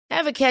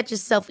Ever catch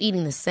yourself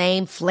eating the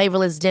same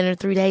flavorless dinner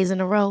 3 days in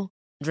a row?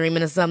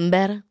 Dreaming of something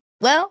better?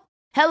 Well,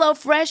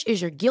 HelloFresh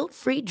is your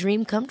guilt-free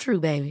dream come true,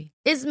 baby.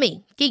 It's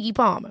me, Keke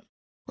Palmer.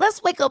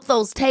 Let's wake up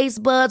those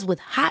taste buds with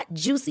hot,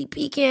 juicy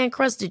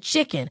pecan-crusted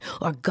chicken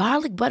or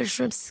garlic butter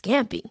shrimp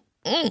scampi.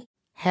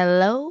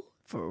 Hello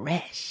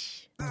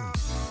Fresh.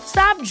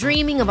 Stop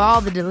dreaming of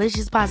all the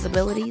delicious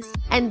possibilities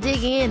and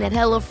dig in at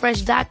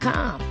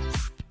HelloFresh.com.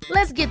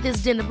 Let's get this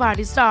dinner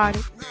party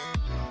started.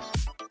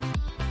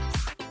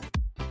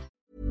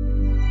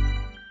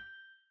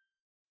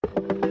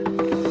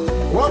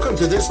 Welcome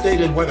to This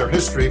Date in Weather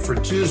History for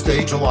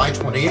Tuesday, July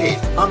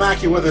 28th. I'm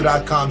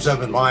AccuWeather.com's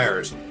Evan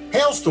Myers.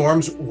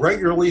 Hailstorms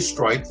regularly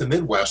strike the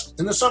Midwest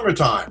in the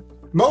summertime.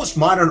 Most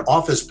modern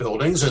office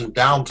buildings in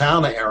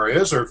downtown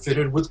areas are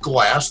fitted with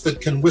glass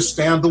that can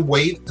withstand the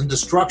weight and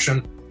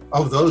destruction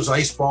of those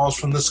ice balls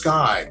from the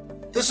sky.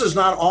 This has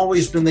not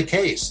always been the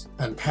case,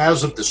 and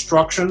paths of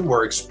destruction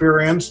were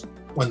experienced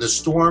when the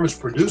storms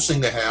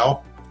producing the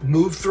hail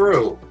moved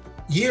through.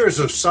 Years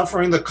of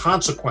suffering the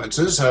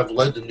consequences have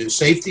led to new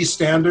safety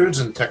standards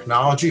and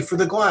technology for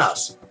the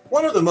glass.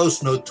 One of the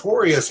most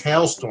notorious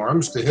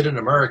hailstorms to hit an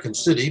American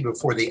city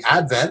before the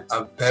advent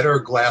of better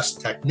glass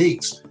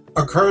techniques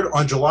occurred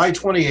on July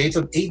 28th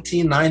of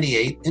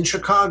 1898 in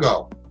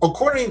Chicago.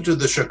 According to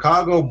the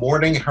Chicago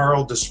Morning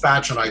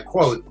Herald-Dispatch, and I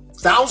quote,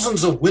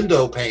 "Thousands of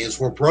window panes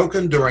were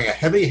broken during a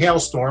heavy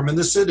hailstorm in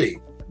the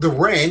city. The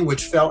rain,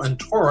 which fell in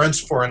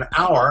torrents for an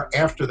hour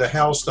after the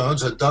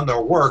hailstones had done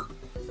their work,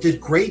 did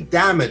great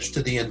damage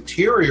to the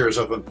interiors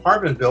of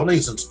apartment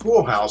buildings and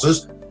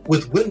schoolhouses,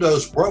 with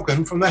windows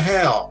broken from the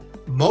hail.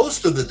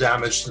 Most of the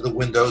damage to the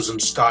windows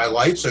and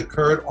skylights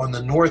occurred on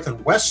the north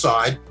and west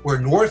side, where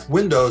north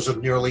windows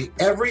of nearly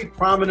every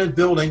prominent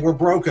building were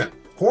broken.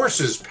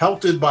 Horses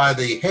pelted by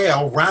the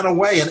hail ran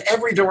away in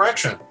every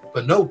direction,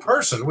 but no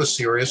person was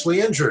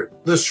seriously injured.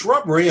 The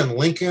shrubbery in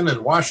Lincoln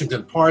and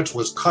Washington parks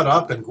was cut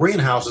up and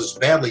greenhouses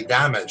badly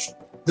damaged.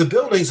 The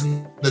buildings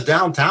in the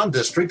downtown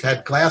district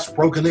had glass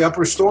broken in the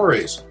upper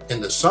stories.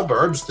 In the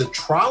suburbs, the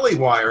trolley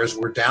wires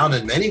were down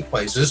in many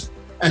places,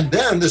 and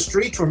then the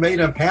streets were made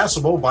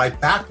impassable by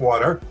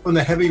backwater from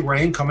the heavy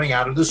rain coming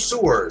out of the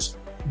sewers.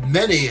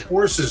 Many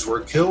horses were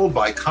killed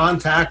by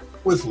contact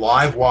with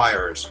live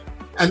wires.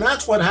 And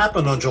that's what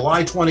happened on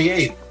July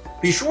 28th.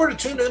 Be sure to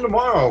tune in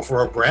tomorrow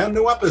for a brand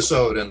new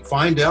episode and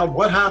find out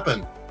what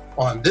happened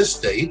on this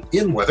date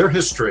in weather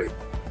history.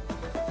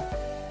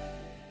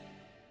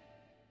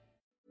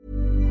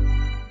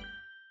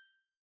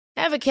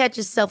 Ever catch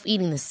yourself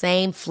eating the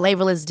same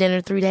flavorless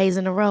dinner 3 days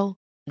in a row?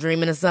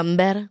 Dreaming of something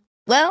better?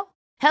 Well,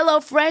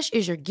 HelloFresh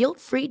is your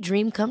guilt-free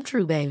dream come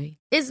true, baby.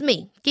 It's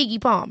me, Keke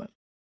Palmer.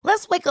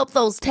 Let's wake up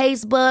those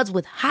taste buds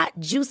with hot,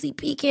 juicy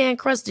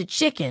pecan-crusted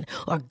chicken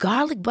or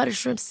garlic butter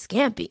shrimp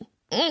scampi.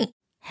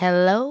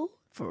 Hello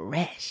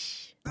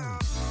Fresh.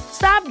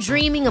 Stop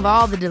dreaming of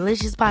all the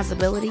delicious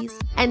possibilities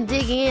and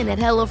dig in at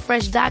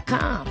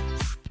HelloFresh.com.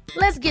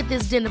 Let's get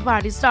this dinner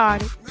party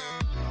started.